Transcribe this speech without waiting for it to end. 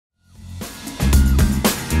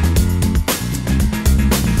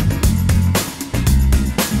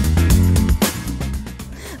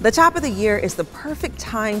The top of the year is the perfect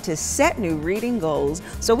time to set new reading goals.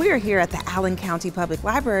 So we are here at the Allen County Public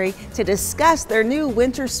Library to discuss their new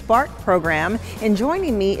Winter Spark program. And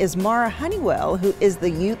joining me is Marra Honeywell, who is the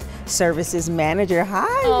Youth Services Manager.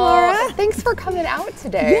 Hi, Marra. Thanks for coming out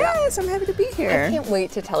today. Yes, I'm happy to be here. I can't wait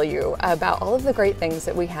to tell you about all of the great things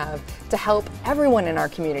that we have to help everyone in our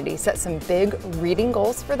community set some big reading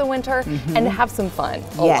goals for the winter and to have some fun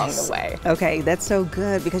along the way. Okay, that's so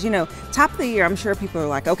good because, you know, top of the year, I'm sure people are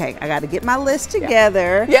like, okay, I got to get my list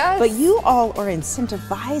together. Yes. But you all are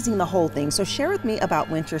incentivizing the whole thing. So share with me about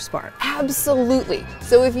Winter Spark. Absolutely.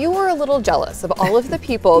 So if you were a little jealous of all of the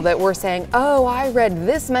people that were saying, oh, I read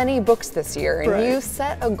this many books this year, and you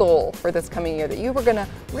set a goal for this coming year that you were going to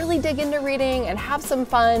really dig into reading and have some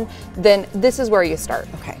fun, then this is where you start.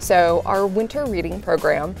 Okay. So our winter reading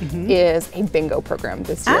program is a bingo program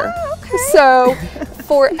this year. Ah, okay. So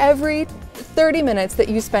for every 30 minutes that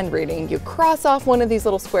you spend reading, you cross off one of these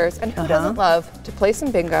little squares, and who doesn't love to play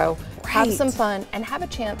some bingo, have some fun, and have a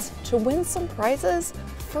chance to win some prizes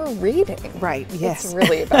for reading. Right, yes. It's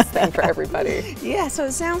really the best thing for everybody. Yeah, so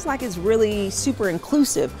it sounds like it's really super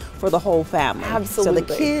inclusive for the whole family. Absolutely. So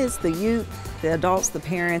the kids, the youth, the adults, the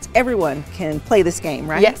parents, everyone can play this game,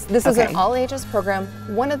 right? Yes, this is an all ages program.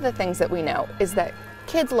 One of the things that we know is that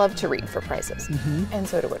kids love to read for prizes, and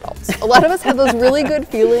so do adults. A lot of us have those really good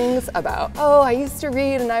feelings about, oh, I used to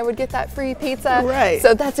read and I would get that free pizza. Right.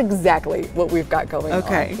 So that's exactly what we've got going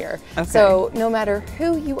on here. Okay. So no matter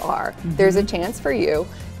who you are, there's a chance for you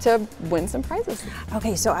to win some prizes.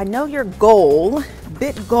 Okay, so I know your goal,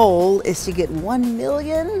 big goal, is to get 1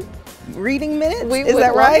 million reading minutes. Is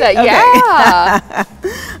that right? That. Okay. Yeah.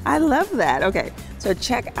 I love that. Okay. So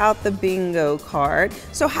check out the bingo card.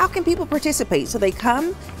 So how can people participate? So they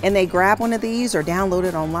come and they grab one of these or download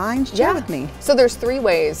it online? Share with me. So there's 3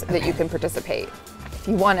 ways that you can participate. If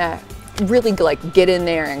you want to really like get in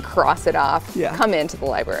there and cross it off, come into the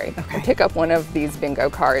library and pick up one of these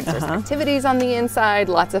bingo cards. There's activities on the inside,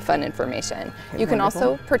 lots of fun information. You can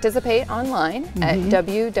also participate online at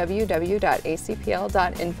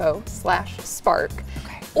www.acpl.info/spark.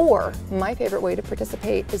 Or my favorite way to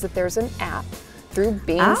participate is that there's an app through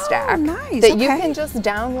Beanstack that you can just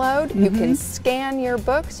download. You can scan your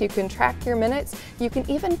books, you can track your minutes, you can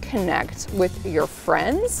even connect with your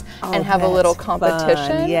friends and have a little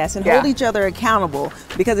competition. Fun. Yes, and hold each other accountable,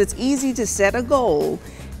 because it's easy to set a goal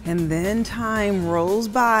and then time rolls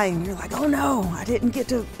by and you're like, oh no, I didn't get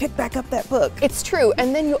to pick back up that book. It's true,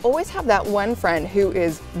 and then you always have that one friend who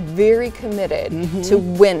is very committed to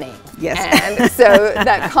winning. Yes. And so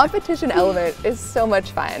that competition element is so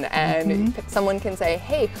much fun, and someone can say,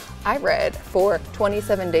 hey, I read for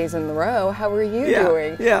 27 days in a row, how are you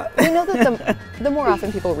doing? Yeah. We know that the more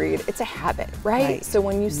often people read, it's a habit, right? So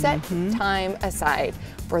when you set time aside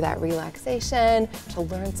for that relaxation, to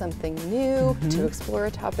learn something new, to explore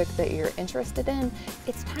a topic that you're interested in,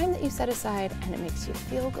 it's time that you set aside and it makes you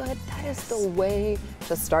feel good. That is the way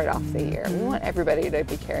to start off the year. We want everybody to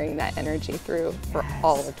be carrying that energy through for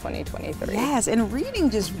all of 2023. Yes, and reading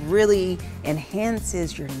just really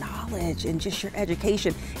enhances your knowledge and just your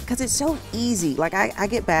education, because it's so easy. Like I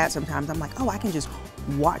get bad sometimes. I'm like, oh, I can just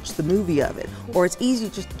watch the movie of it, or it's easy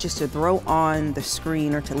just to throw on the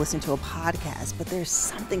screen or to listen to a podcast, but there's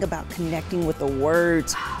something about connecting with the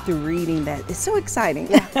words through reading that is so exciting.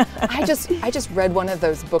 I just read one of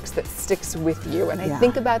those books that sticks with you, and I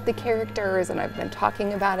think about the characters, and I've been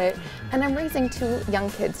talking about it, and I'm raising 2 young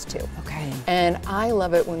kids too. Okay. And I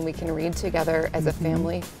love it when we can read together as a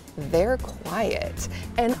family. They're quiet,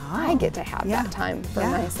 and I get to have that time for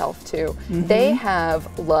myself too. They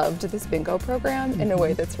have loved this bingo program in a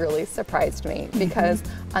way that's really surprised me, because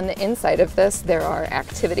on the inside of this there are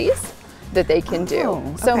activities that they can do.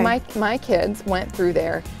 So my kids went through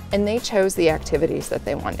there and they chose the activities that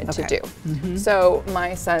they wanted to do. So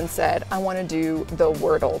my son said, I want to do the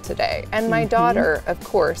Wordle today. And my daughter, of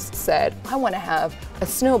course, said, I want to have a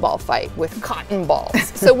snowball fight with cotton balls.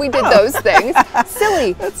 So we did those things.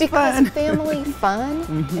 Silly, because family fun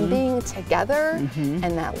and being together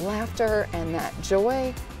and that laughter and that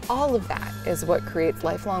joy, all of that is what creates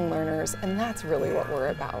lifelong learners, and that's really what we're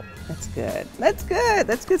about. That's good. That's good.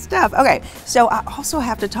 That's good stuff. Okay, so I also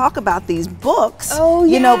have to talk about these books,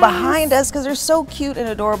 you know, behind us, because they're so cute and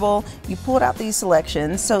adorable. You pulled out these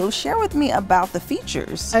selections, so share with me about the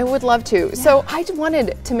features. I would love to. So I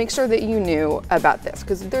wanted to make sure that you knew about this,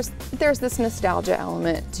 because there's this nostalgia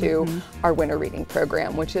element to our winter reading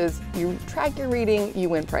program, which is you track your reading, you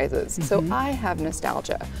win prizes. So I have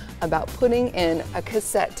nostalgia about putting in a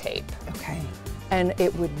cassette tape. Okay. and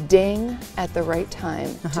it would ding at the right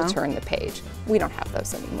time to turn the page. We don't have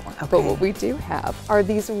those anymore. Okay. But what we do have are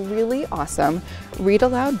these really awesome read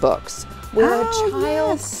aloud books where a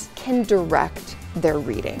child can direct their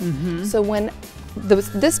reading. So when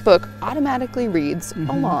this book automatically reads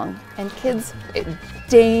along, and kids, it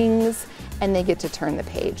dings and they get to turn the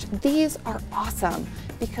page. These are awesome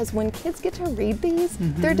because when kids get to read these,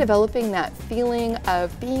 they're developing that feeling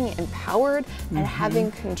of being empowered and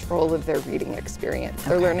having control of their reading experience.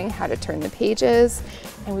 They're learning how to turn the pages,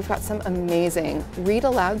 and we've got some amazing read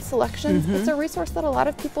aloud selections. It's a resource that a lot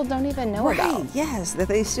of people don't even know about. Yes, that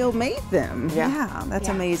they still made them. Yeah, that's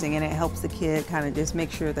amazing, and it helps the kid kind of just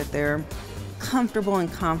make sure that they're comfortable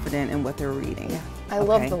and confident in what they're reading. I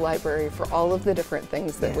love the library for all of the different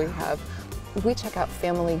things that we have. We check out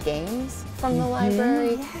family games from the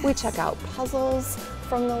library. We check out puzzles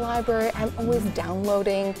from the library. I'm always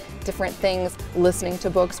downloading different things, listening to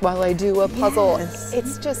books while I do a puzzle.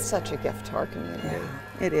 It's just such a gift to our community.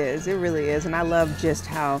 Yeah, it is. It really is. And I love just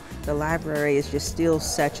how the library is just still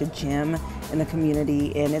such a gem in the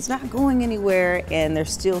community, and it's not going anywhere, and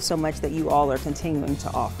there's still so much that you all are continuing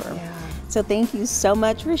to offer. So thank you so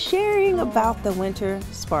much for sharing about the Winter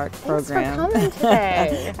Spark program. Thanks for coming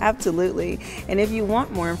today. Absolutely. And if you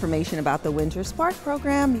want more information about the Winter Spark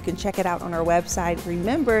program, you can check it out on our website.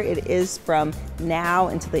 Remember, it is from now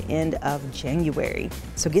until the end of January.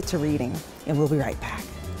 So get to reading, and we'll be right back.